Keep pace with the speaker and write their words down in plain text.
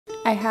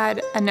I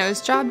had a nose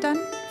job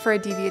done for a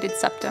deviated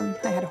septum.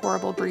 I had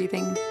horrible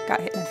breathing, got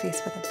hit in the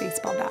face with a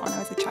baseball bat when I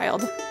was a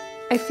child.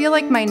 I feel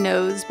like my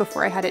nose,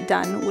 before I had it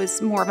done,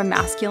 was more of a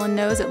masculine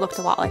nose. It looked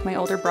a lot like my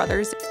older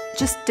brother's. It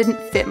just didn't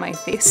fit my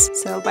face.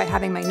 So by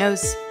having my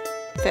nose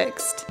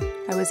fixed,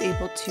 I was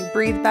able to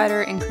breathe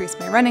better, increase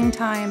my running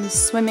times,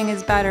 swimming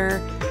is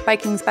better,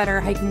 biking's better,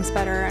 hiking's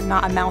better. I'm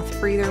not a mouth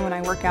breather when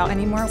I work out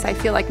anymore. So I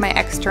feel like my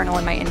external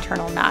and my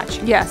internal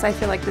match. Yes, I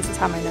feel like this is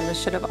how my nose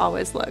should have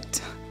always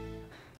looked.